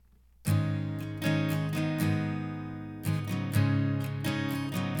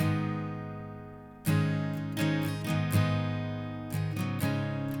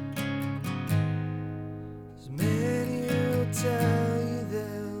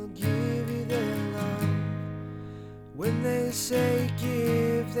they say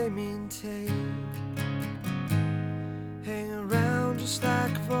give, they mean take. Hang around just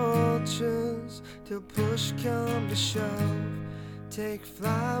like vultures till push come to shove. Take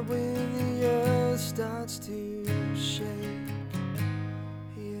flight when the earth starts to shake.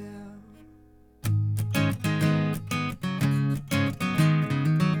 Yeah.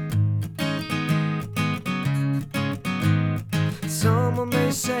 Someone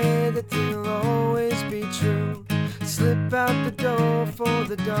may say that they'll always be true, slip out the door for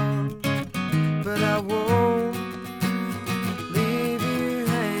the dawn, but I won't leave you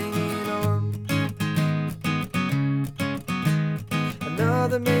hanging on.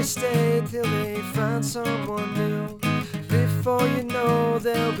 Another may stay till they find someone new. Before you know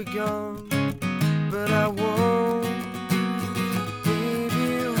they'll be gone, but I won't leave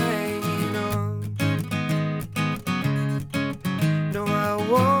you hanging on. No, I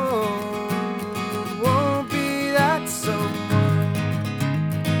won't be that someone.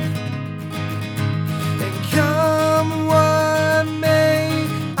 And come what may,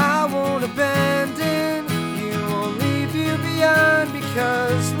 I won't abandon you, won't leave you behind,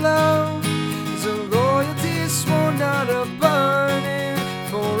 because love is a loyalty sworn, not a burning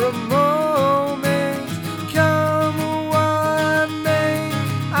for a moment. Come what may,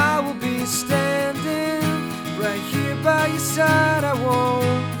 I will be standing right here by your side. I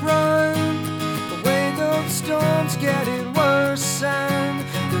won't run away though the storm's getting worse and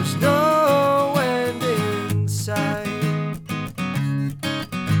there's no end in sight.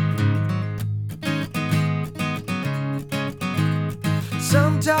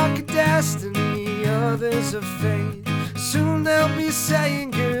 Some talk of destiny, others of fate. Soon they'll be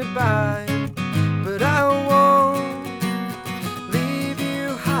saying goodbye, but I won't leave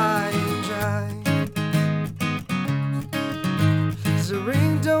you high and dry. 'Cause a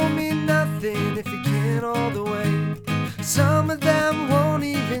ring don't mean nothing if you can't all the way. Some of them won't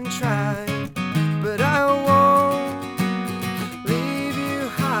even try, but I won't leave you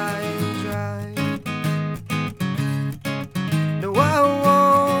high and dry. No, I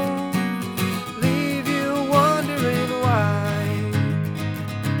won't leave you wondering why.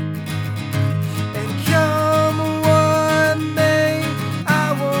 And come what may, I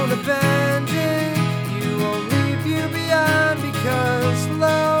won't abandon you, won't leave you behind, because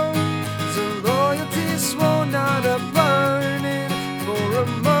love is a loyalty sworn, not a burning for a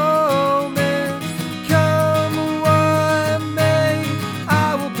moment. Come what may, I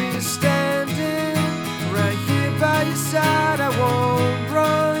will be standing right here by your side. I won't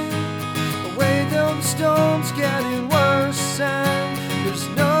run away though the storm's getting worse and there's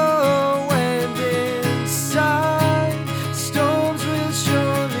no end in sight. Storms will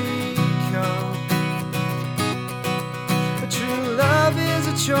surely come, but true love is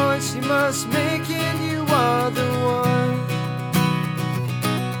a choice you must make, and you are the one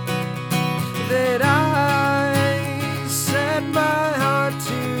that I set my heart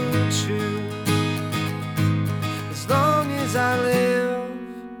to choose. As long as I live,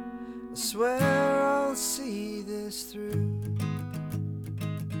 I swear I'll see this through.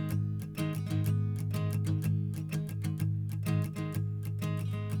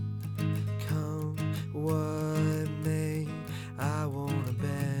 Come what may, I won't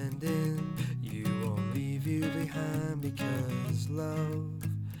abandon you, won't leave you behind, because love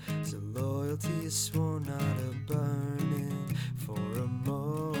is a loyalty sworn, not a burning for a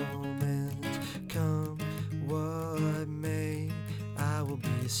moment. Come what may, I will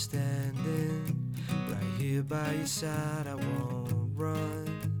be standing right here by your side. I won't run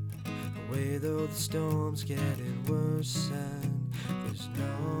away though the storm's getting worse and there's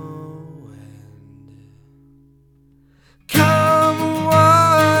no